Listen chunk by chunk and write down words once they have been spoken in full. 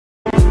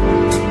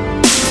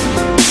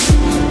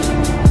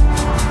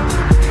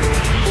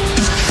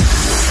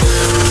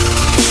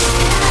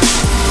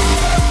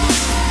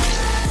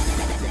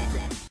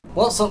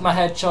What's up, my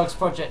hedgehogs?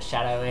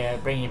 ProjectShadoh here,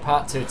 bringing you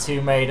part 2 of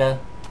Tombraider,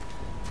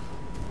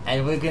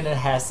 and we're gonna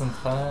have some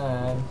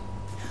fun.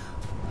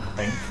 I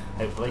think,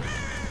 hopefully.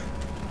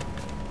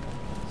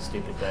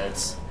 Stupid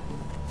birds.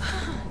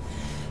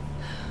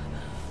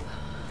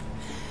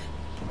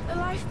 The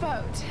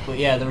lifeboat. But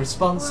yeah, the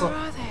response. Where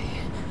are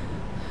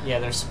they? Yeah,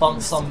 the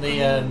response on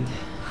the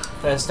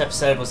first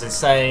episode was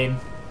insane.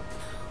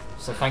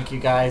 So thank you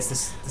guys.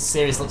 This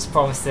series looks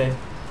promising.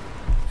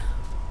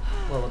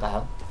 Well, what the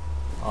hell?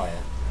 Oh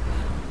yeah.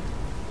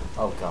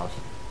 Oh god.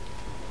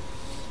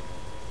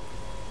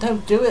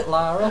 Don't do it,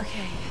 Lara.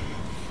 Okay,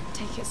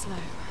 take it slow.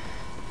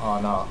 Oh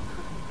no.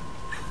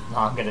 No,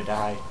 I'm gonna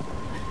die.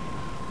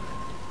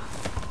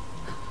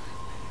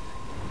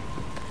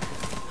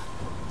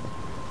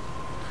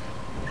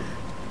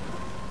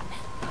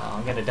 Oh,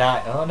 I'm gonna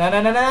die. Oh no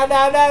no no no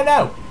no no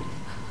no!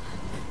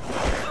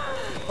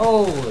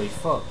 Holy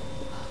fuck.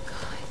 Oh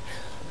god.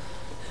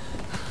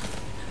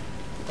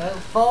 Don't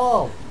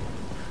fall!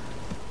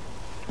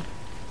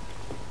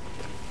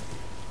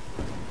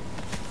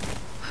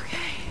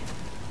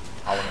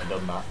 I wouldn't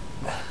have done that.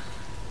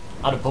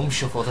 I'd have bum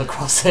shuffled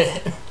across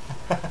it.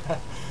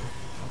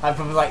 I'd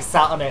probably like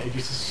sat on it and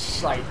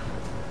just like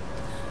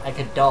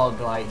a dog,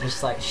 like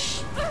just like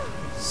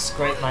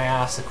scrape my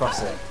ass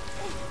across it.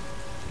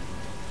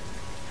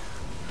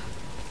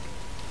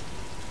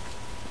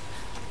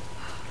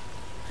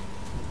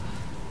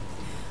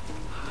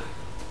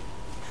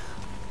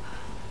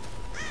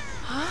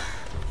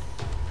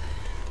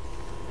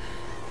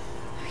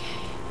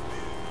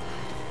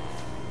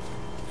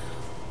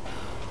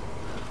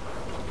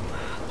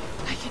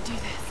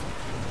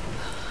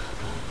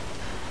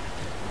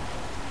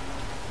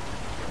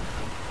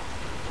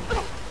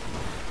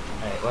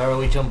 Where are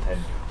we jumping?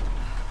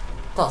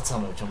 Don't tell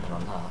me we're jumping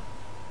on that.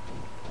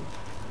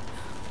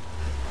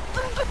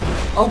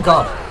 Oh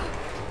god!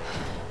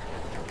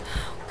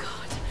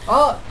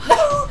 Oh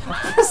no!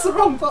 I pressed the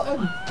wrong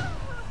button!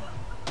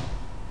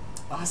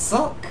 I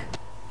suck!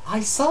 I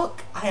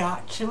suck! I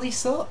actually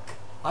suck!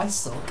 I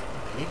suck.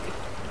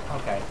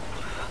 Okay.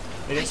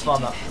 We didn't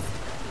spawn that.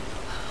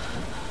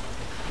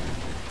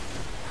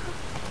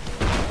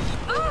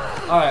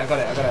 Alright,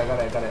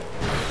 I got it.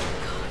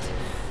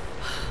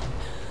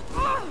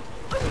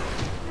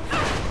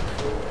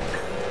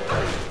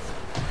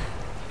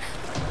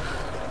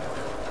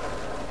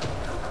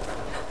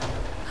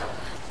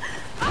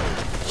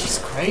 She's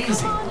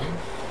crazy.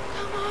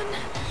 Come on.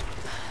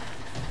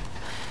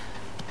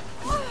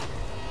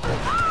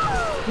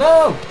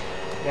 No!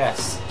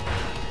 Yes.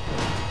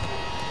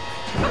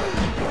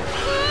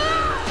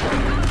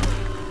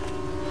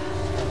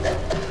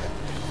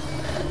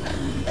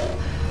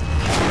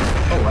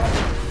 Oh wow.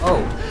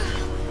 Oh.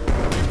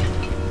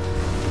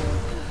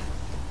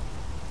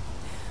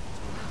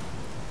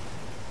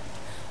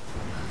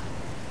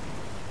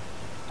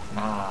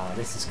 Nah,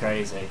 this is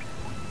crazy.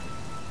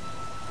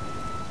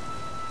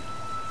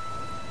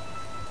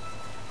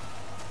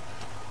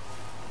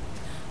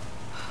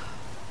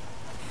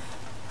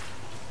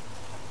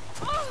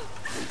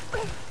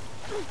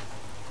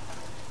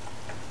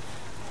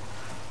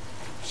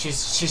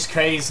 She's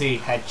crazy,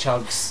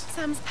 hedgehogs.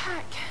 Sam's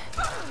pack.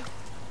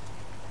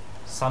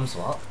 Sam's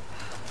what?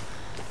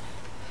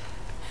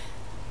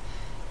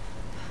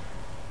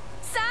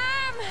 Sam!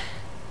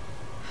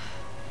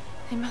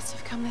 They must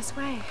have come this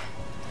way.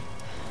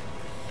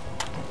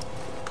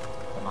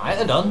 They might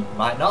have done,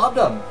 might not have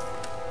done.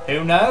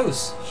 Who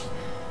knows?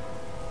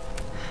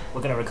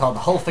 We're gonna record the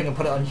whole thing and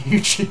put it on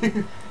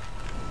YouTube.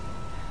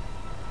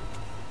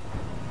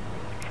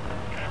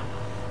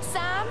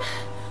 Sam?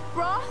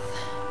 Roth?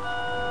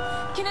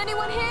 Can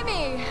anyone hear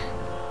me?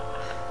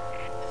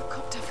 I've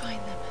got to find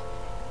them.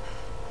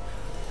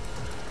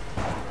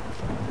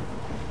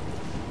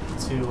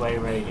 Two-way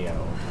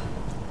radio.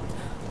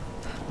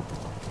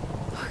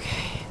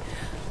 Okay.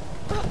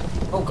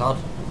 Oh god.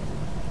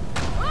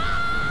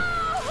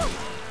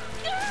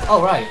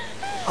 Oh right.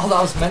 Oh,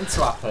 that was meant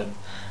to happen.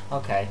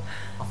 Okay.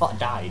 I thought I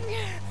died.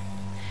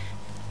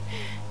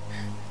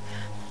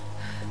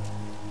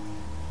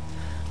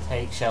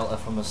 Take shelter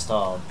from the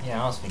storm.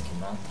 Yeah, I was thinking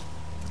that.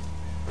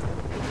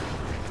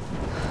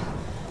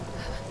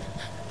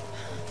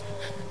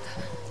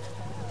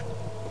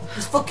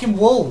 There's fucking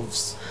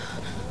wolves.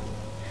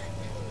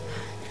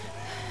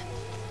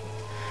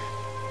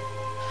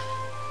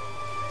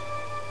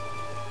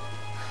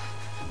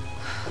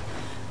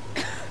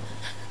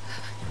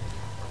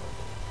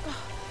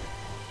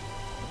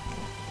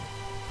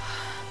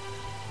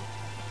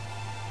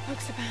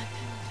 Looks abandoned.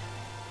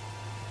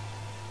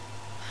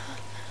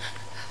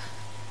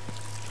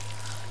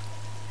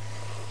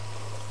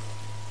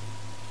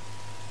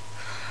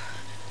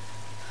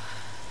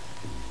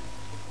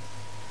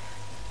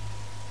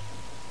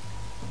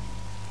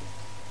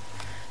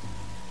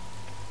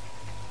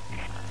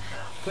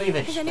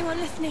 Cleavage. Is anyone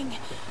listening?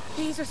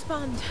 Please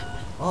respond.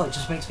 Oh, it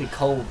just makes me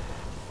cold.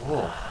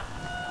 Whoa.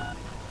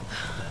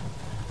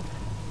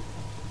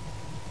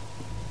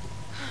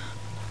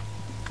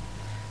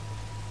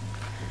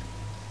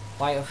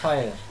 Light a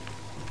fire.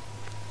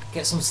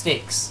 Get some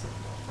sticks.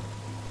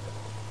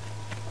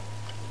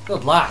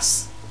 Good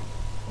lass.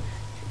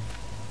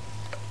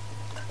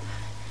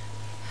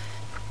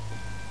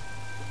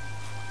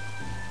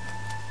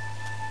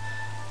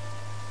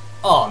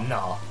 Oh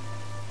no.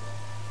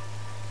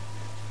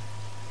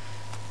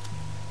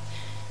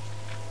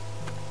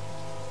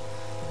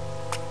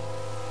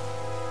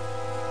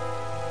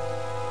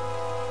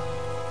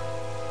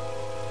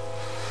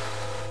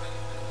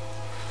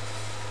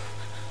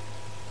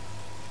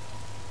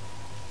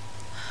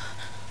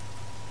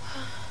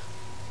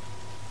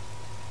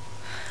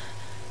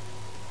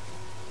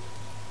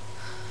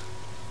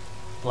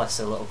 Bless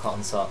her little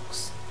cotton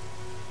socks.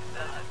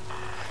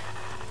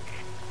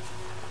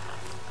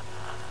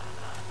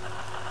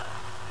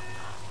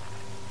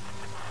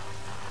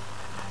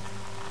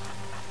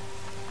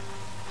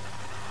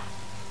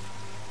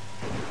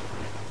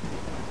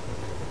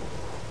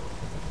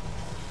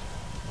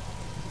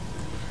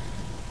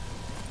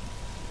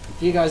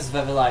 If you guys have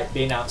ever like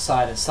been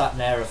outside and sat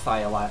near a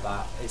fire like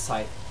that, it's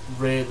like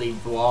really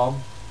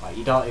warm. Like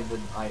you don't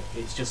even like,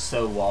 it's just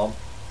so warm.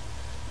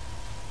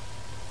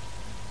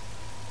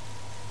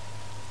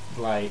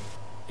 Like,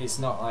 it's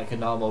not like a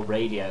normal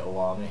radiator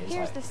warm. It is.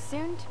 Here's like, the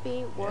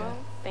soon-to-be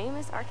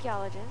world-famous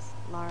archaeologist,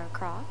 Lara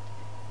Croft,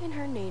 in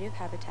her native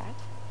habitat.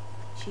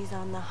 She's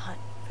on the hunt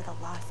for the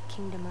lost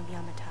kingdom of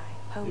Yamatai,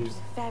 home to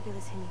the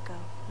fabulous Himiko,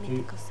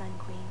 mythical Sun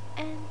Queen,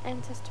 and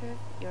ancestor of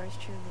yours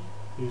truly.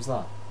 Who's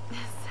that?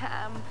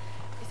 Sam,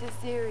 this is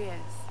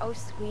serious. Oh,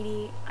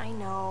 sweetie, I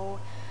know.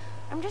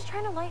 I'm just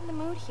trying to lighten the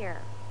mood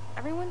here.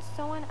 Everyone's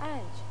so on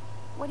edge.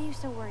 What are you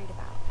so worried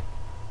about?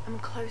 I'm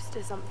close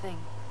to something.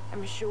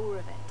 I'm sure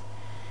of it.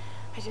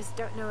 I just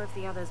don't know if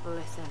the others will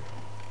listen.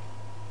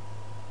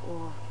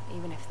 Or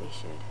even if they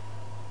should.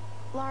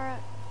 Lara,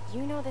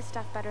 you know this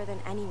stuff better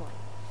than anyone.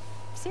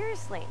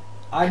 Seriously.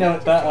 I know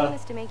it better. I'm just saying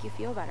this to make you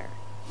feel better.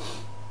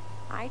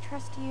 I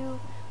trust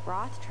you.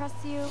 Roth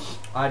trusts you.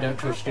 I don't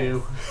trust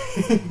you.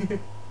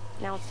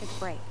 Now let's take a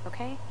break,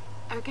 okay?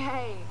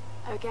 Okay.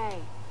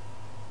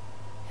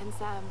 And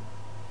Sam,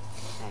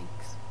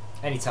 thanks.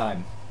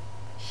 Anytime.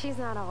 She's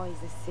not always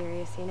this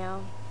serious, you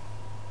know?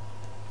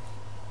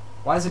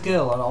 Why is a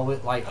girl on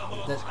always like?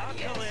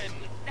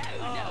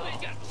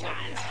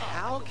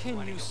 How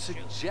can you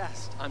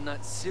suggest I'm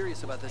not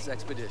serious about this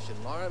expedition,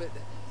 Lara?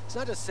 It's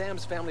not just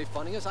Sam's family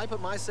funding us. I put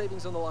my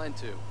savings on the line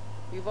too.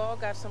 You've all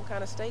got some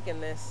kind of stake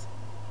in this.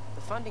 The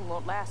funding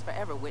won't last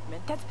forever,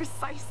 Whitman. That's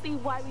precisely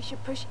why we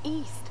should push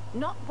east,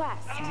 not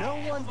west. No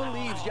one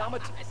believes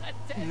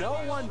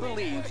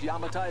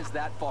Yamatai is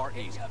that far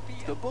east.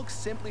 The books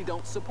simply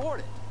don't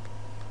support it.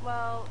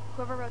 Well,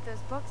 whoever wrote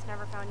those books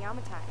never found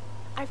Yamatai.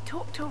 I've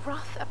talked to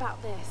Roth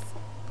about this.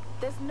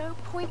 There's no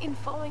point in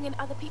following in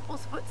other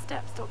people's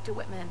footsteps, Dr.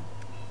 Whitman.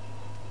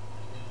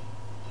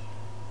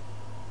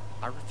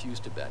 I refuse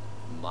to bet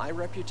my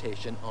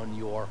reputation on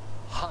your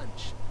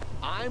hunch.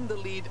 I'm the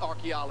lead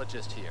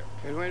archaeologist here.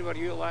 And when were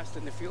you last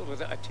in the field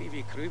without a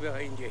TV crew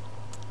behind you?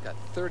 Got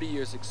 30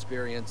 years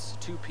experience,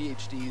 2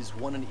 PhDs,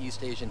 1 in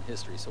East Asian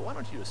history. So why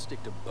don't you just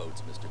stick to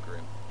boats, Mr.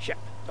 Grimm? Ship,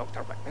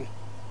 Dr. Whitman.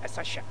 It's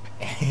a ship.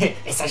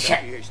 It's a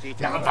ship,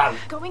 not a boat.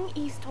 Going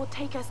east will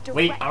take us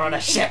directly We are on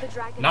a ship, into the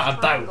Dragon's not a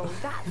Triangle. boat.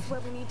 That's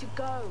where we need to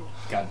go.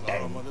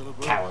 Goddamn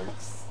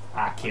cowards,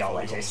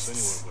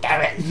 archaeologists.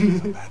 Damn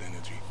it.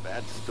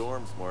 Bad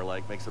storms, more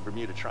like, makes the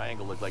Bermuda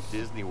Triangle look like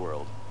Disney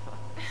World.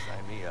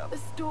 Sign me up. The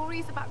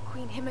stories about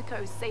Queen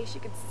Himiko say she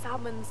could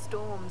summon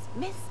storms.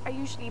 Myths are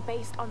usually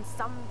based on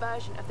some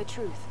version of the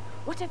truth.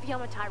 What if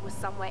Yamatai was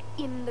somewhere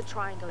in the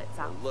triangle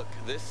itself? Look,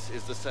 this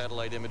is the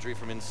satellite imagery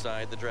from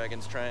inside the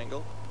Dragon's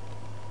Triangle.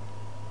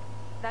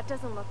 That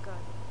doesn't look good.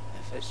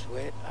 If it's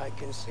wet, I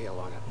can sail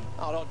on it.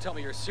 Oh, don't tell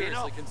me you're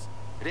seriously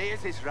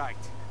Reyes is right.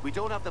 We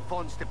don't have the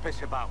funds to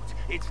piss about.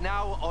 It's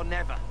now or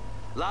never.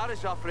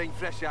 Lara's offering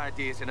fresh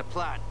ideas and a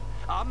plan.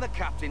 I'm the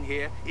captain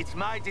here. It's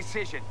my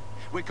decision.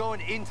 We're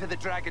going into the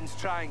Dragon's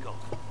Triangle.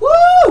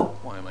 Woo!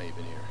 Why am I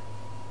even here?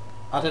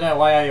 I don't know.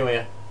 Why are you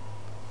here?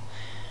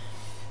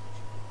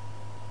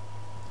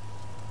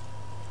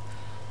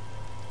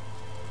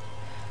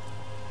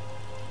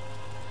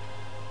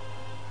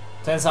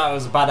 Turns out it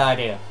was a bad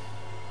idea.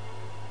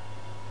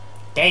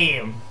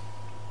 Damn.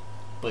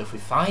 But if we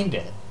find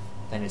it,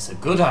 then it's a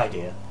good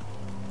idea.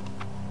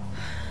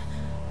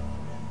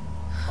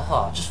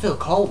 Oh, I just feel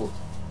cold.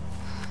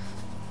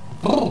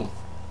 Brr.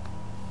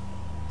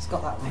 It's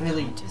got that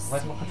really...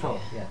 Where's my control?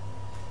 Yeah.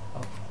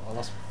 Oh, I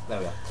lost... There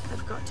we go.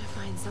 I've got to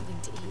find something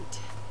to eat.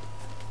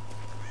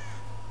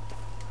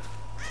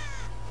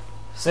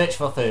 Search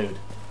for food.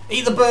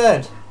 Eat the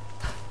bird!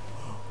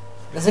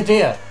 There's a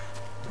deer.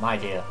 My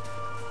deer.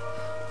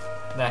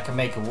 Then I can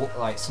make a,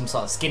 like some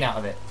sort of skin out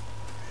of it.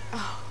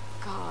 Oh,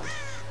 God.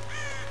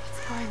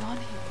 What's going on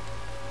here?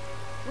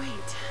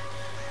 Wait.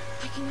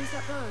 I can use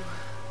that bow.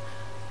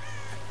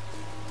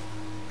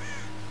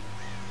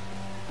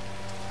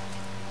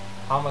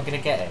 How am I gonna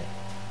get it?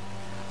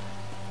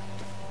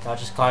 Can I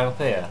just climb up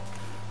here?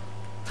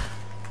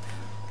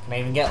 Can I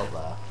even get up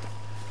there?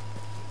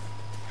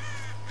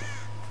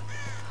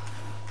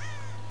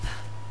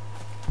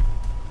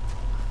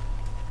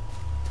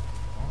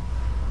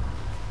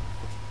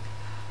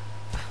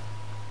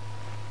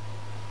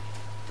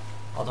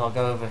 Or do I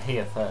go over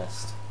here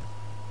first?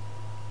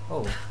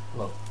 Oh,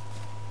 look.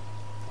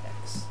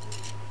 X.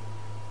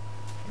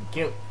 Thank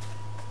you.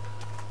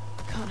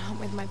 Can't hunt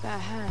with my bare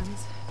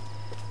hands.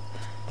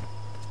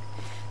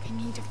 I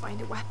need to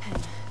find a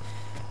weapon.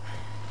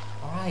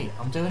 Alright,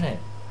 I'm doing it.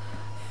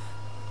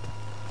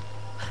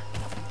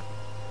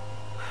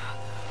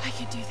 I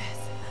can do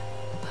this.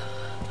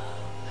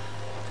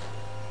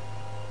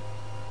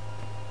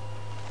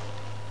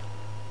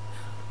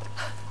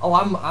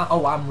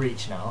 Oh, I'm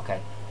reaching now. Okay,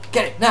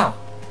 get it now.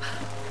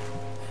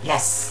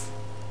 Yes.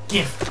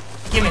 Give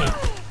me.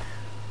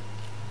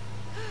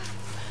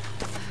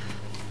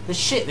 The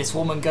shit this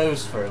woman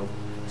goes through.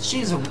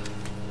 She's a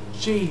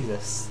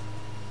Jesus.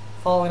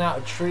 Falling out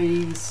of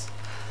trees.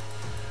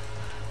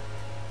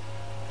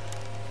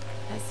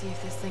 Let's see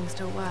if this thing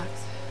still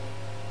works.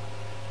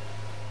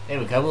 Here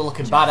we go. We're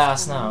looking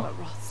badass now.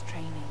 Roth's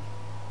training.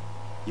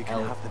 You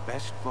can have the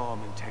best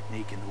form and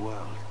technique in the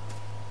world,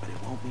 but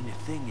it won't mean a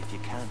thing if you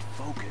can't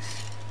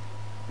focus.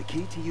 The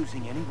key to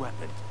using any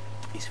weapon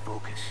is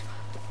focus.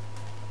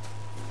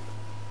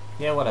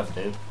 Yeah, whatever,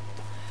 dude.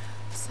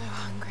 So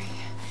hungry.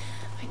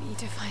 I need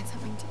to find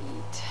something to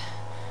eat.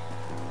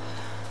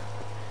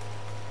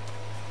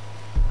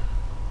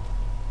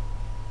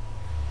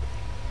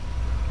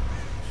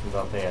 She's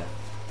up here.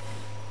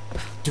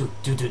 Do.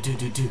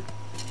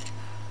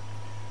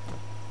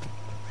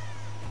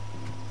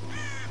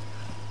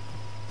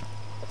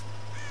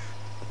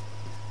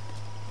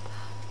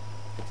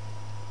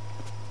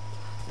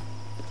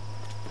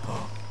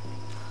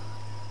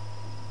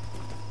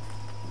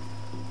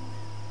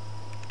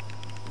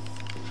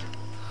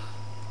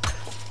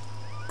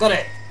 Got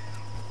it!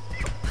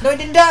 No, it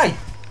didn't die!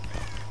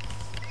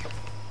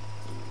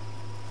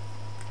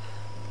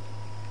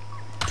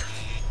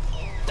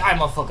 Die,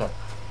 motherfucker!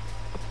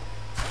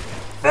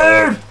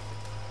 Food!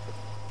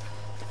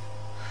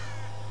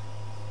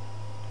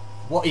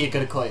 What are you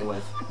gonna cut it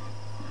with?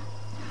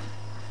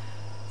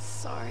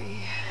 Sorry.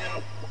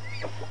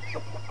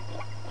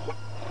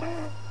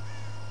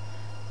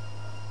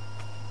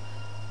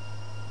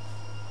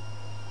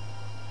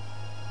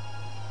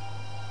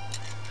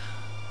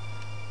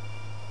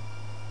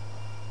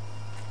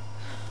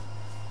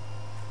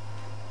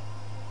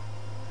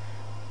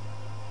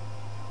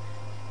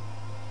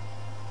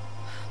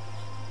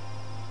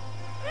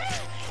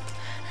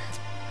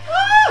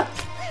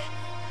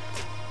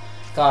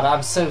 God,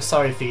 I'm so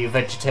sorry for you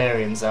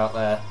vegetarians out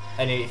there.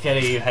 If any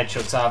of you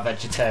hedgehogs are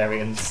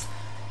vegetarians,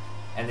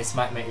 and this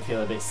might make you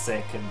feel a bit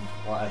sick and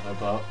whatever,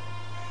 but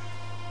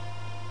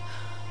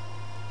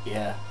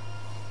yeah.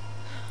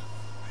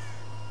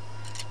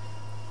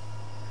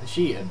 Is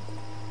she eating?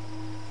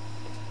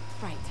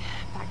 Right,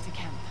 back to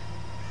camp.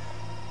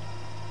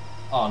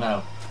 Oh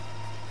no.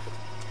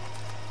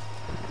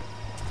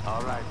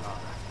 All right, Laura.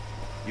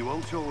 You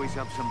won't always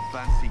have some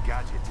fancy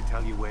gadget to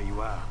tell you where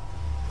you are.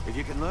 If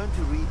you can learn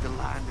to read the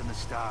land and the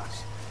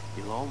stars,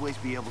 you'll always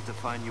be able to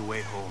find your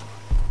way home.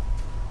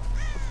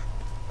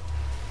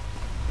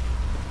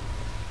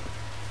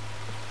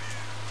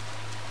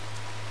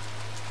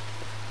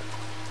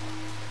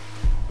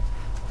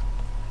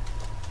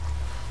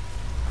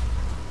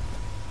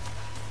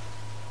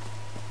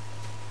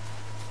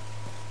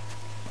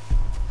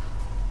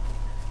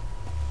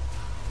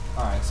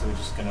 Alright, so we're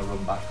just gonna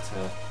run back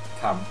to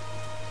camp.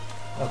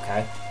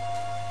 Okay.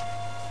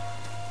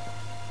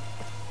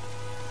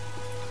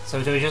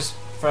 So do we just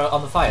throw it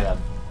on the fire then?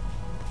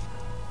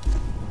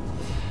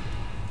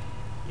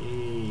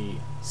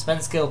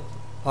 Spend skill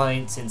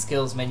points in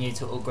skills menu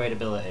to upgrade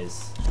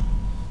abilities.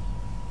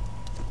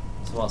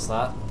 So what's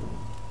that?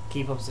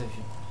 Keep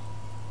opposition.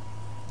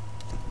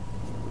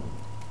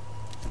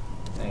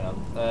 Hang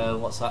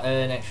on. What's that?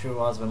 Earn extra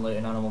rewards when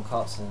looting animal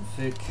corpses and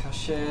food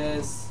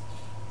caches.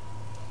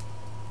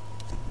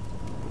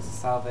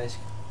 Salvage.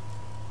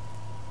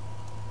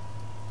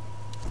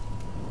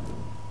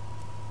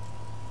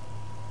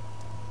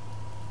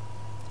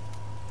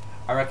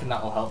 I reckon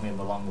that will help me in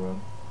the long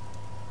run.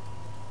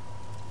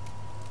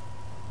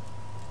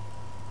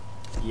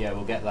 Yeah,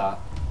 we'll get that.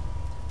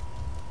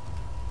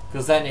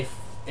 Because then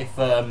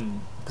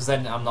because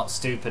then I'm not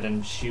stupid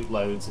and shoot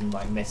loads and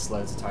like miss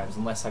loads of times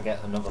unless I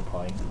get another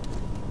point.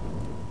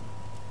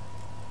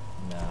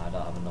 No, I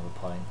don't have another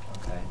point.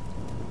 Okay.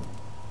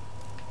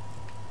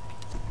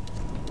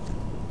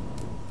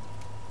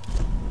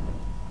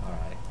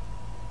 Alright.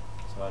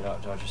 So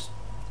do I just...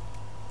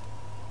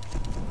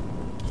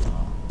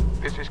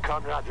 This is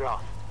Conrad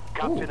Roth,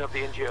 captain of the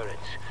Endurance.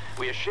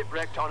 We are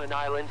shipwrecked on an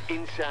island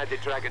inside the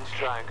Dragon's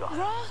Triangle.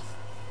 Roth!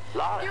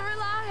 Lara! You're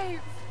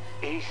alive!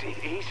 Easy,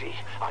 easy.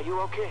 Are you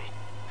okay?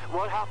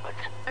 What happened?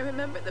 I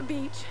remember the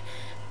beach,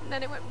 and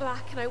then it went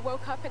black and I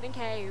woke up in a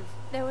cave.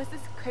 There was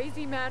this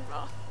crazy man,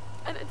 Roth,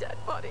 and a dead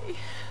body.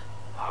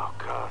 Oh,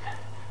 God.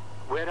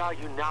 Where are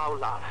you now,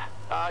 Lara?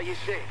 Are you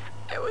safe?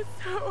 It was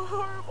so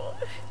horrible.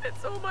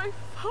 It's all my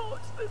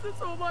fault. This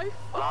is all my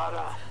fault.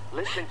 Lara,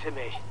 listen to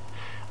me.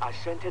 I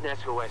sent an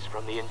SOS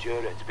from the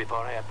Endurance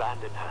before I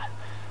abandoned her.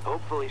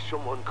 Hopefully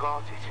someone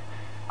caught it.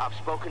 I've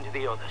spoken to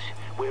the others.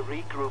 We're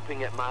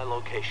regrouping at my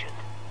location.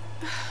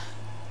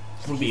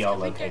 Will be your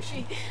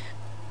location.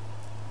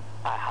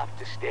 I have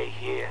to stay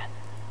here.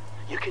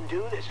 You can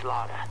do this,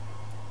 Lara.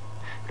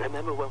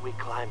 Remember when we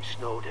climbed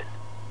Snowden?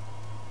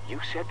 You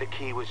said the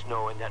key was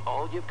knowing that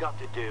all you've got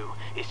to do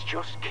is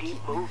just keep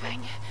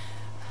moving.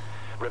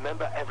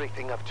 Remember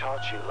everything I've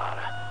taught you,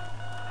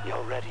 Lara.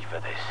 You're ready for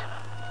this.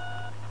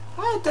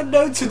 I had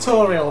no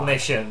tutorial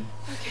mission.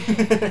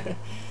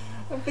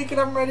 I'm thinking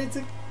I'm ready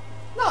to...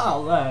 Not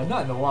out there,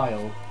 not in the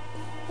wild.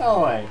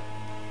 No way.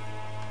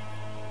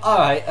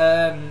 Alright,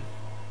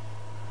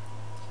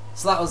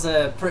 so that was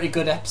a pretty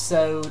good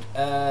episode,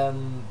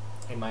 in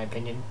my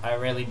opinion. I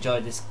really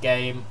enjoyed this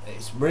game.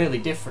 It's really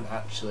different,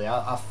 actually.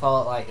 I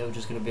thought like it was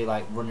just going to be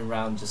like running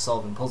around just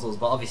solving puzzles,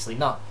 but obviously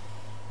not.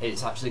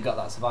 It's actually got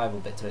that survival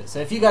bit to it. So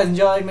if you guys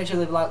enjoyed, make sure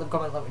to leave a like, leave a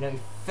comment, let me know what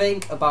you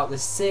think about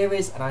this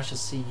series, and I shall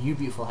see you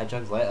beautiful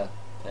hedgehogs later.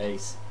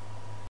 Peace.